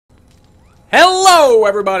Hello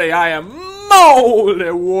everybody, I am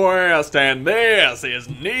Moldy West, and this is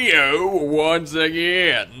Nioh once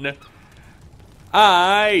again.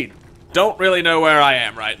 I don't really know where I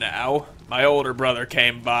am right now. My older brother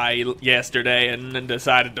came by yesterday and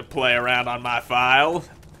decided to play around on my file.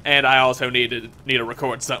 And I also need to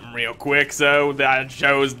record something real quick, so I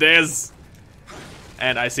chose this.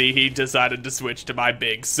 And I see he decided to switch to my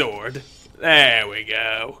big sword. There we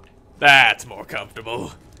go. That's more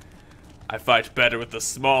comfortable. I fight better with the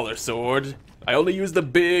smaller sword. I only use the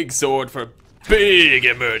big sword for big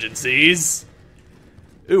emergencies.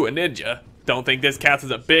 Ooh, a ninja. Don't think this counts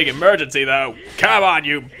as a big emergency, though. Come on,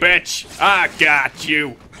 you bitch. I got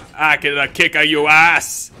you. I can kick a you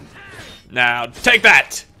ass. Now, take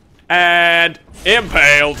that. And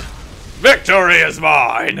impaled. Victory is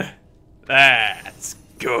mine. That's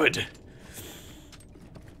good.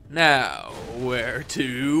 Now, where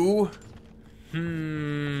to?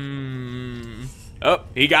 Oh,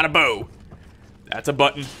 he got a bow. That's a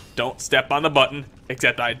button. Don't step on the button.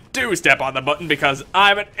 Except I do step on the button because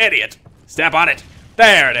I'm an idiot. Step on it.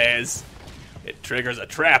 There it is. It triggers a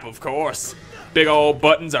trap, of course. Big old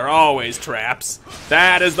buttons are always traps.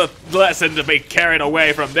 That is the lesson to be carried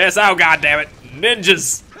away from this. Oh, goddammit.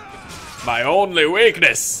 Ninjas. My only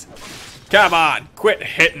weakness. Come on, quit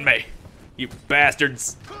hitting me, you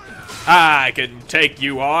bastards. I can take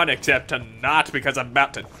you on, except to not because I'm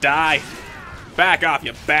about to die. Back off,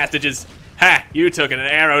 you bastards. Ha, you took an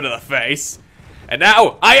arrow to the face. And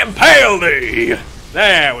now I impale thee.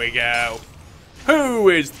 There we go. Who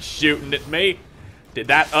is shooting at me? Did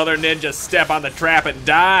that other ninja step on the trap and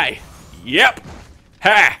die? Yep.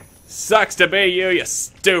 Ha, sucks to be you, you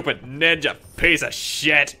stupid ninja piece of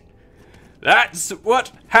shit. That's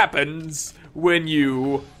what happens when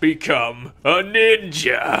you become a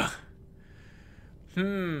ninja.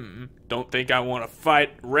 Don't think I want to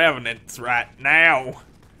fight revenants right now.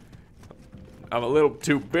 I'm a little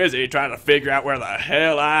too busy trying to figure out where the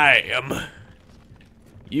hell I am.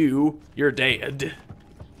 You're dead.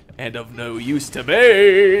 And of no use to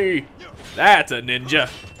me. That's a ninja.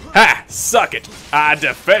 Ha! Suck it. I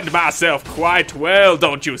defend myself quite well,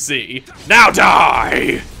 don't you see? Now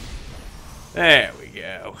die! There we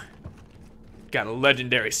go. Got a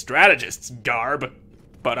legendary strategist's garb,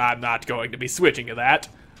 but I'm not going to be switching to that.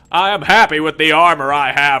 I am happy with the armor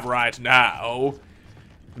I have right now.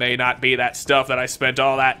 May not be that stuff that I spent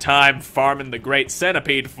all that time farming the Great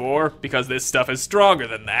Centipede for, because this stuff is stronger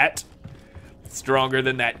than that. Stronger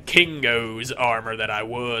than that Kingo's armor that I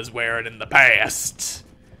was wearing in the past.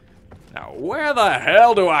 Now, where the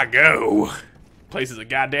hell do I go? Place is a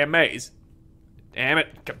goddamn maze. Damn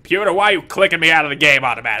it, computer, why are you clicking me out of the game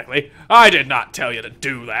automatically? I did not tell you to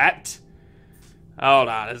do that. Hold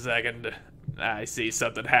on a second. I see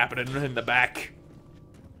something happening in the back.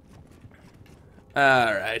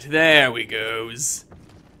 Alright, there we goes.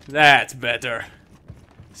 That's better.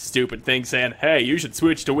 Stupid thing saying, hey, you should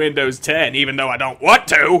switch to Windows 10, even though I don't want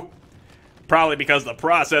to. Probably because the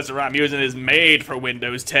processor I'm using is made for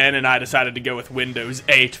Windows 10, and I decided to go with Windows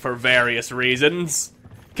 8 for various reasons.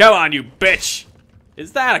 Come on, you bitch!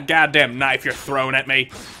 Is that a goddamn knife you're throwing at me?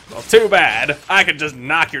 Well, too bad. I could just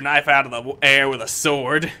knock your knife out of the air with a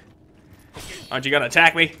sword. Aren't you gonna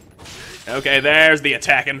attack me? Okay, there's the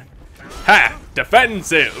attacking. Ha!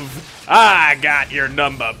 Defensive! I got your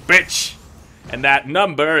number, bitch! And that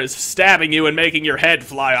number is stabbing you and making your head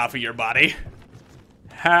fly off of your body.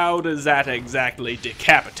 How does that exactly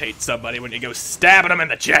decapitate somebody when you go stabbing them in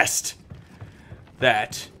the chest?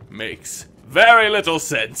 That makes very little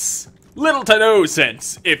sense. Little to no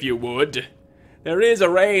sense, if you would. There is a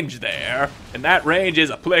range there, and that range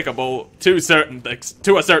is applicable to a certain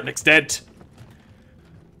extent.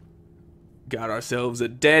 Got ourselves a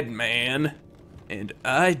dead man, and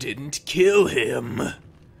I didn't kill him.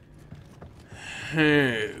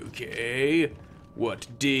 Okay, what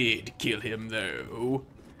did kill him, though?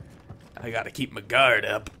 I gotta keep my guard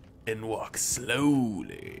up and walk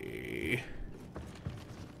slowly.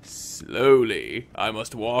 Slowly, I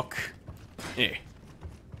must walk.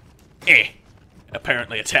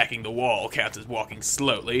 Apparently attacking the wall counts as walking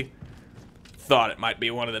slowly. Thought it might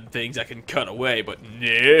be one of them things I can cut away, but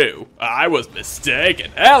no, I was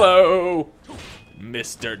mistaken. Hello!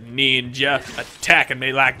 Mr. Ninja, attacking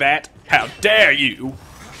me like that? How dare you!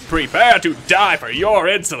 Prepare to die for your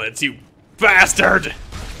insolence, you bastard!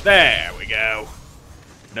 There we go.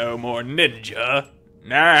 No more ninja.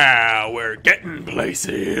 Now we're getting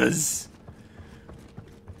places.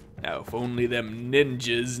 Now, if only them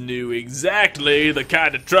ninjas knew exactly the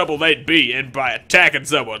kind of trouble they'd be in by attacking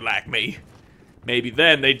someone like me. Maybe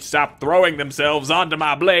then they'd stop throwing themselves onto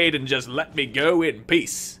my blade and just let me go in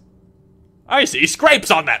peace. I see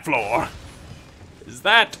scrapes on that floor. Is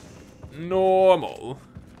that normal?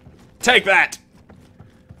 Take that!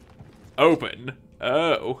 Open.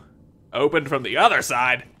 Oh. Opened from the other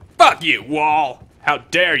side. Fuck you, wall! How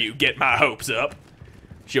dare you get my hopes up?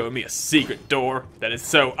 Showing me a secret door that is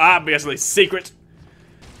so obviously secret.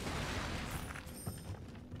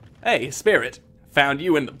 Hey, Spirit. Found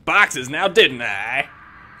you in the boxes now, didn't I?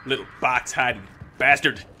 Little box hiding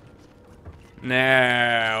bastard.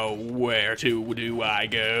 Now, where to do I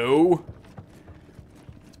go?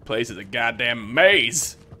 This place is a goddamn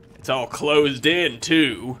maze. It's all closed in,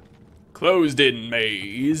 too. Closed in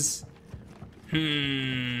maze.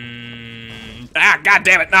 Ah,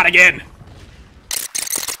 goddammit, not again!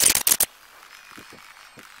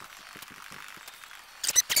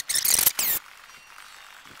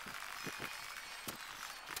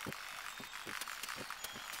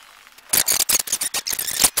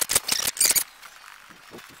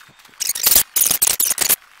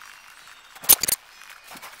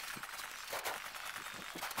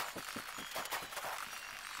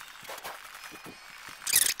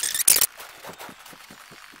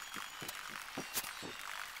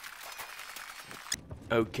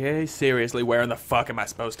 Okay, seriously, where in the fuck am I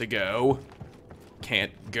supposed to go?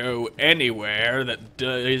 Can't go anywhere that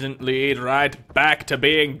doesn't lead right back to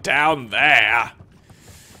being down there.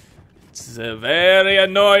 It's a very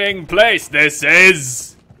annoying place, this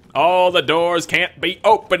is. All the doors can't be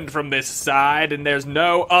opened from this side, and there's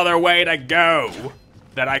no other way to go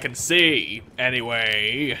that I can see,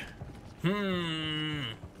 anyway.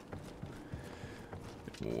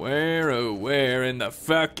 Where, oh, where in the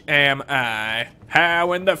fuck am I?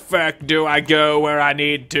 How in the fuck do I go where I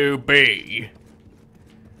need to be?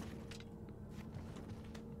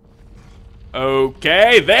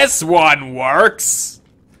 Okay, this one works.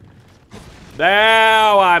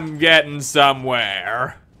 Now I'm getting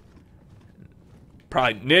somewhere.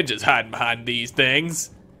 Probably ninjas hiding behind these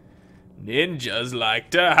things. Ninjas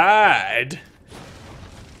like to hide.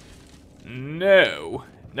 No,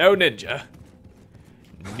 no ninja.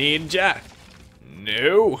 Ninja?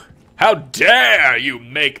 No. How dare you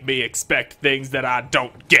make me expect things that I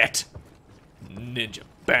don't get? Ninja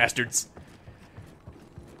bastards.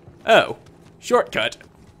 Oh, shortcut.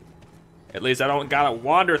 At least I don't gotta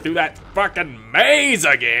wander through that fucking maze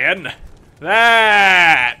again.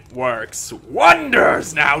 That works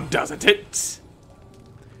wonders now, doesn't it?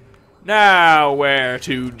 Now, where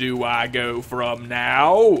to do I go from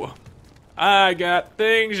now? I got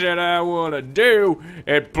things that I want to do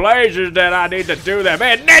and places that I need to do them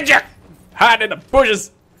in. Ninja! Hiding in the bushes.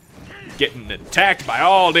 Getting attacked by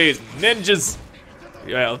all these ninjas.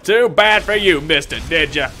 Well, too bad for you, Mr.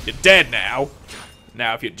 Ninja. You're dead now.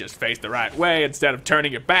 Now, if you just face the right way instead of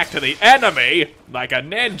turning your back to the enemy, like a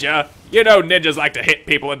ninja, you know ninjas like to hit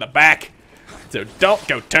people in the back. So don't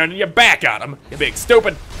go turning your back on them, you big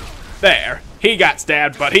stupid. There, he got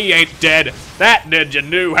stabbed, but he ain't dead. That ninja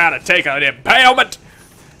knew how to take an impalement.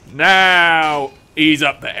 Now, he's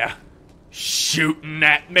up there, shooting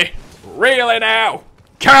at me. Really now?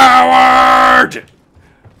 Coward!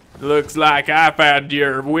 Looks like I found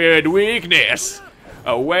your weird weakness.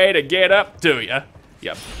 A way to get up to you,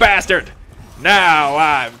 you bastard. Now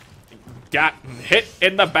I've gotten hit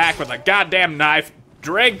in the back with a goddamn knife.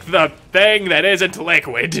 Drink the thing that isn't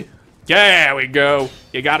liquid. There we go.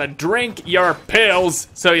 You gotta drink your pills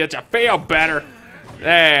so that you feel better.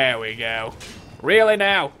 There we go. Really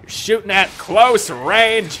now? You're shooting at close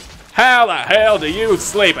range? How the hell do you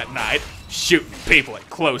sleep at night? Shooting people at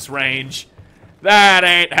close range. That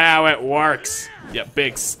ain't how it works, you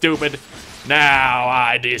big stupid. Now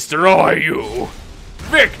I destroy you.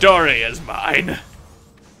 Victory is mine.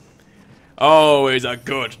 Always a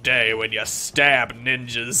good day when you stab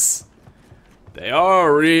ninjas. They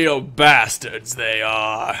are real bastards, they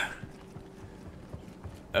are.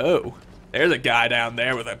 Oh, there's a guy down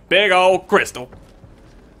there with a big old crystal.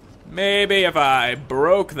 Maybe if I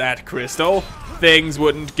broke that crystal, things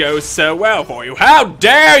wouldn't go so well for you. How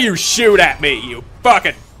dare you shoot at me, you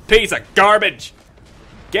fucking piece of garbage!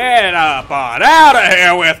 Get up on out of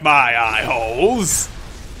here with my eye holes!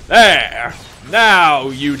 There. Now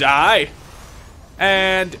you die.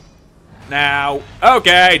 And now,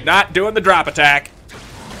 okay, not doing the drop attack.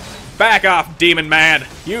 Back off, demon man.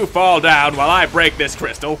 You fall down while I break this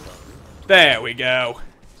crystal. There we go.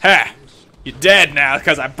 Ha! You're dead now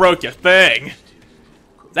because I broke your thing.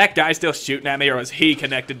 Is that guy still shooting at me, or is he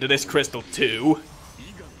connected to this crystal too?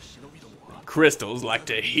 Crystals like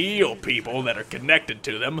to heal people that are connected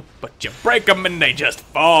to them, but you break them and they just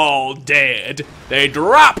fall dead. They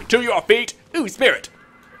drop to your feet. Ooh, spirit.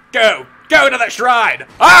 Go to the shrine.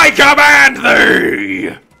 I command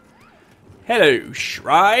thee! Hello,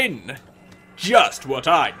 shrine. Just what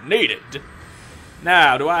I needed.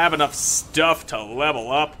 Now, do I have enough stuff to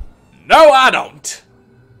level up? No, I don't.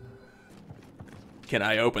 Can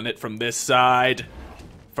I open it from this side?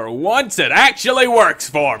 For once, it actually works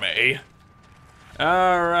for me.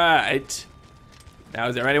 Alright. Now,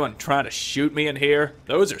 is there anyone trying to shoot me in here?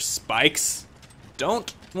 Those are spikes.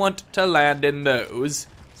 Don't want to land in those,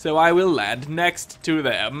 so I will land next to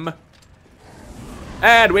them.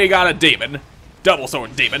 And we got a demon. Double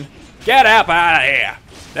sword demon. Get up out of here.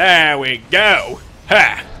 There we go.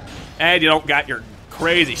 Ha! And you don't got your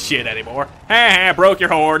crazy shit anymore. Ha ha, broke your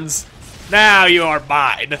horns. Now you are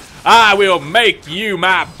mine. I will make you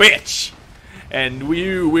my bitch. And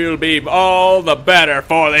you will be all the better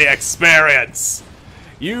for the experience.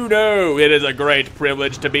 You know it is a great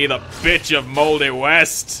privilege to be the bitch of Moldy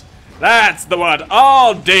West. That's the what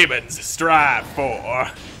all demons strive for.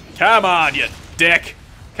 Come on, you dick.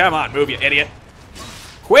 Come on, move, you idiot.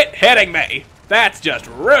 Quit hitting me. That's just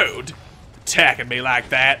rude. Attacking me like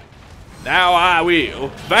that. Now I will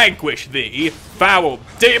vanquish thee, foul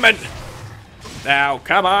demon. Now,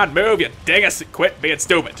 come on, move, you dingus. Quit being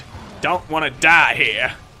stupid. Don't want to die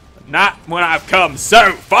here. Not when I've come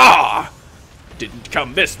so far. Didn't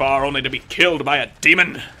come this far only to be killed by a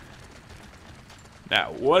demon.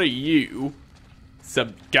 Now, what are you?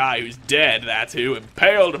 Some guy who's dead, that's who.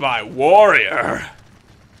 Impaled by warrior.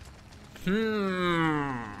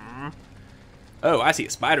 Oh, I see a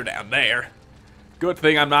spider down there. Good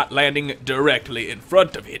thing I'm not landing directly in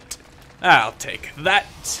front of it. I'll take that.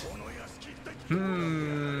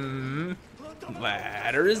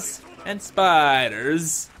 Ladders and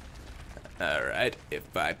spiders. Alright,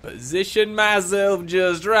 if I position myself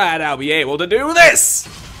just right, I'll be able to do this!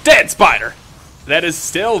 Dead spider! That is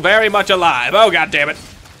still very much alive. Oh, god damn it.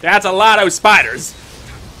 That's a lot of spiders.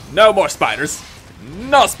 No more spiders.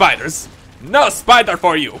 No spiders. No spider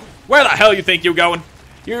for you. Where the hell you think you're going?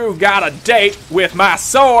 You got a date with my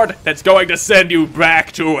sword that's going to send you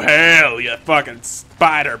back to hell, you fucking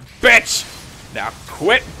spider bitch! Now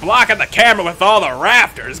quit blocking the camera with all the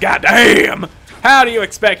rafters, goddamn! How do you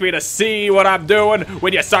expect me to see what I'm doing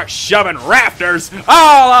when you start shoving rafters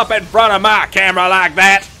all up in front of my camera like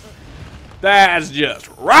that? That's just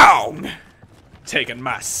wrong! Taking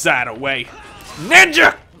my sight away.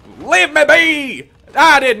 Ninja! Leave me be!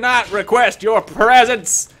 I did not request your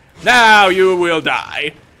presence! Now you will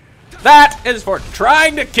die. That is for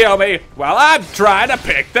trying to kill me while I'm trying to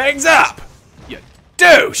pick things up! You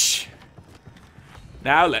douche!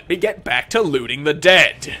 Now let me get back to looting the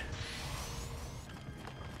dead.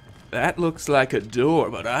 That looks like a door,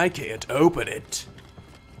 but I can't open it.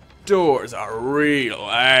 Doors are real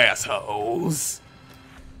assholes.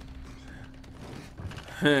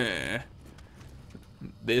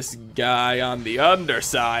 This guy on the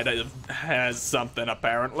underside has something,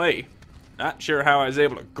 apparently. Not sure how I was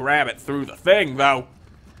able to grab it through the thing, though.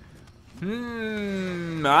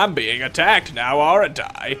 I'm being attacked now, aren't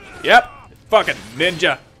I? Yep, fucking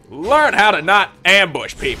ninja. Learn how to not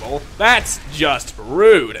ambush people. That's just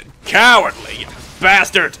rude and cowardly, you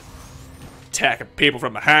bastard. Attacking people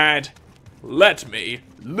from behind. Let me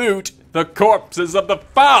loot the corpses of the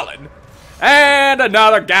fallen. And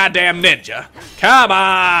another goddamn ninja. Come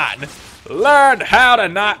on. Learn how to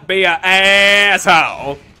not be an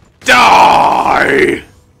asshole. Die!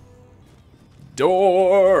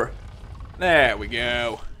 Door. There we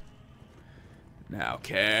go. Now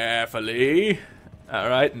carefully.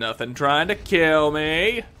 Alright, nothing trying to kill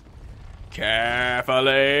me.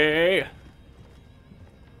 Carefully.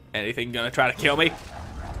 Anything gonna try to kill me?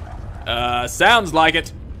 Sounds like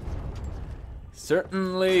it.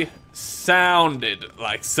 Certainly sounded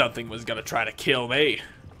like something was gonna try to kill me.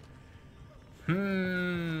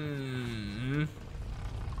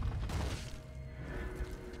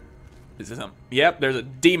 Is this some? Yep, there's a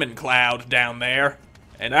demon cloud down there.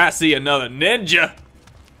 And I see another ninja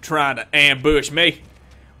trying to ambush me.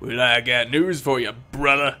 Well, I got news for you,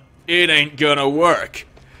 brother. It ain't gonna work.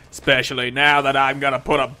 Especially now that I'm gonna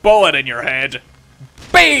put a bullet in your head.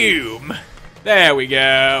 Boom! There we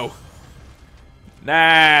go.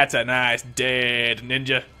 That's a nice dead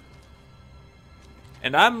ninja.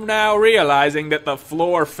 And I'm now realizing that the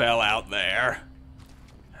floor fell out there.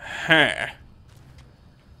 Huh.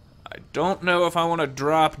 I don't know if I want to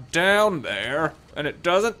drop down there, and it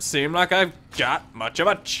doesn't seem like I've got much of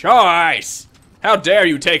a choice. How dare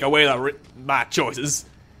you take away my choices?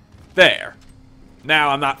 There. Now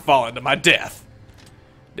I'm not falling to my death.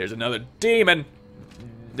 There's another demon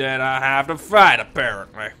that I have to fight,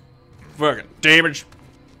 apparently. Fucking damage.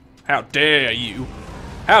 How dare you?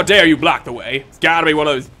 How dare you block the way? It's gotta be one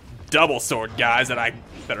of those double sword guys that I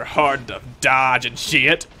that are hard to dodge and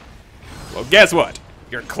shit. Well, guess what?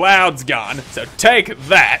 Your cloud's gone, so take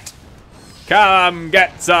that. Come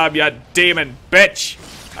get some, you demon bitch.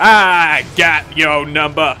 I got your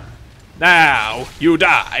number. Now, you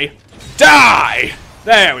die. Die!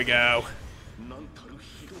 There we go.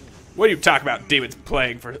 What do you talk about demons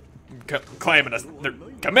playing for, claiming us, they're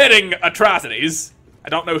committing atrocities? I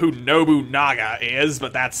don't know who Nobunaga is,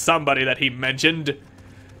 but that's somebody that he mentioned.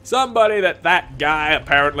 Somebody that guy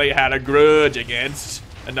apparently had a grudge against.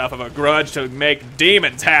 Enough of a grudge to make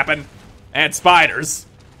demons happen. And spiders.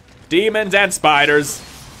 Demons and spiders.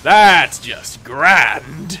 That's just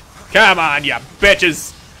grand. Come on, you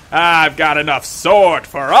bitches. I've got enough sword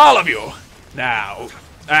for all of you. Now.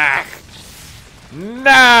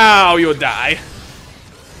 Now you'll die.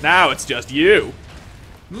 Now it's just you.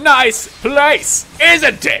 Nice place,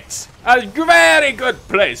 isn't it? A very good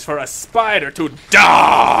place for a spider to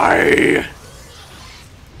die.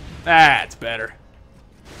 That's better.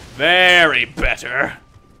 Very better.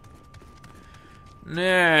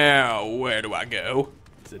 Now, where do I go?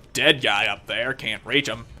 There's a dead guy up there. Can't reach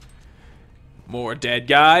him. More dead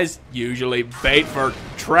guys. Usually bait for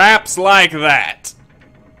traps like that.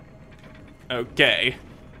 Okay.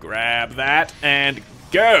 Grab that and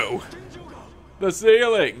go. The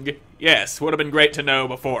ceiling. Yes, would have been great to know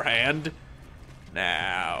beforehand.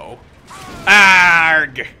 Now.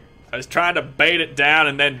 Arg! I was trying to bait it down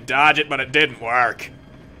and then dodge it, but it didn't work.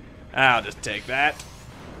 I'll just take that.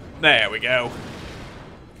 There we go.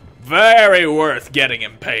 Very worth getting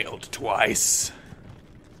impaled twice.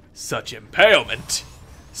 Such impalement.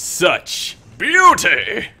 Such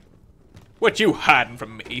beauty. What you hiding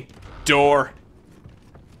from me, door?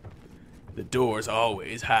 The doors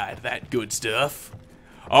always hide that good stuff.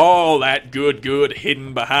 All that good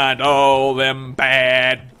hidden behind all them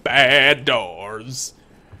bad doors.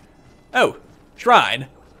 Oh, shrine.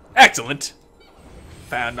 Excellent.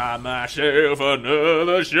 Found myself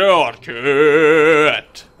another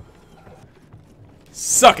shortcut.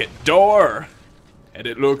 Suck it, door. And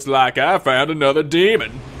it looks like I found another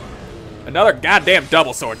demon. Another goddamn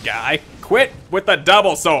double sword guy. Quit with the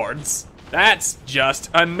double swords. That's just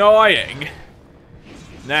annoying.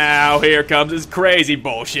 Now here comes his crazy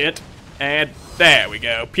bullshit. And there we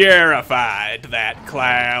go. Purified that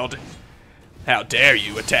cloud. How dare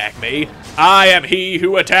you attack me? I am he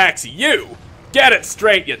who attacks you. Get it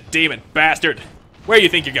straight, you demon bastard. Where you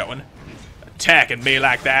think you're going? Attacking me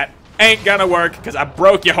like that ain't gonna work because I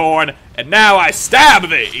broke your horn and now I stab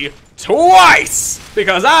thee twice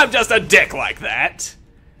because I'm just a dick like that.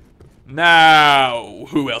 Now,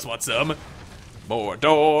 who else wants some? More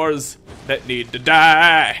doors that need to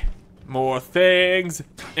die. More things.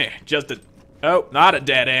 Oh, not a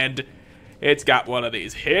dead end. It's got one of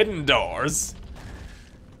these hidden doors.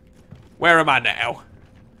 Where am I now?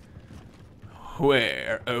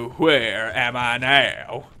 Where, oh where am I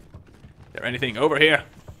now? Is there anything over here?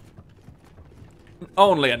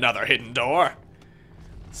 Only another hidden door.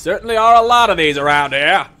 Certainly are a lot of these around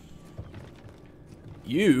here.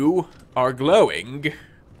 You are glowing.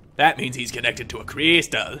 That means he's connected to a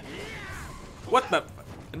crystal. What the?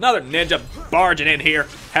 Another ninja barging in here.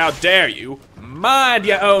 How dare you? Mind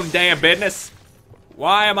your own damn business.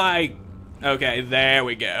 Why am I... Okay, there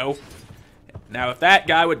we go. Now if that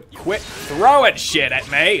guy would quit throwing shit at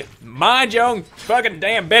me, mind your own fucking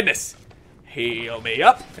damn business. Heal me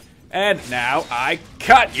up. And now I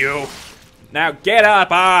cut you. Now get up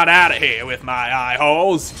on out of here with my eye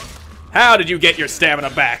holes. How did you get your stamina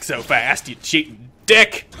back so fast, you cheating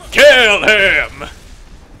dick? Kill him!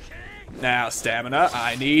 Now, stamina,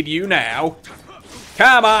 I need you now.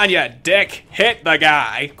 Come on, you dick. Hit the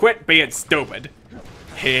guy. Quit being stupid.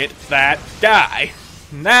 Hit that guy.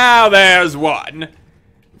 Now there's one.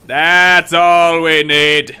 That's all we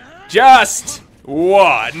need. Just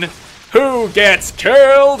one. Who gets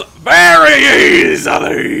killed very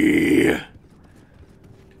easily.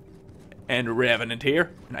 And Revenant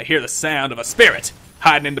here. And I hear the sound of a spirit.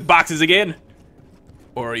 Hiding in the boxes again.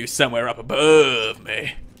 Or are you somewhere up above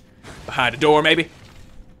me? Behind a door, maybe?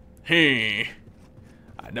 I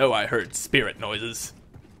know I heard spirit noises.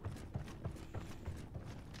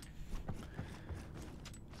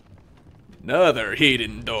 Another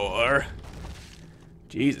hidden door.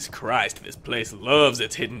 Jesus Christ, this place loves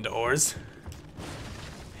its hidden doors.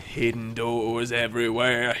 Hidden doors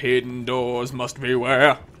everywhere. Hidden doors must be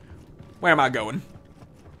where? Where am I going?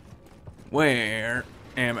 Where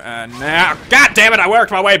am I now? God damn it, I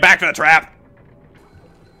worked my way back to the trap!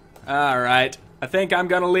 Alright, I think I'm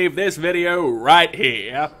gonna leave this video right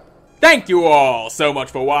here. Thank you all so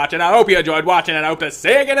much for watching. I hope you enjoyed watching and I hope to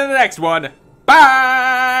see you again in the next one.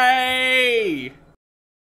 Bye!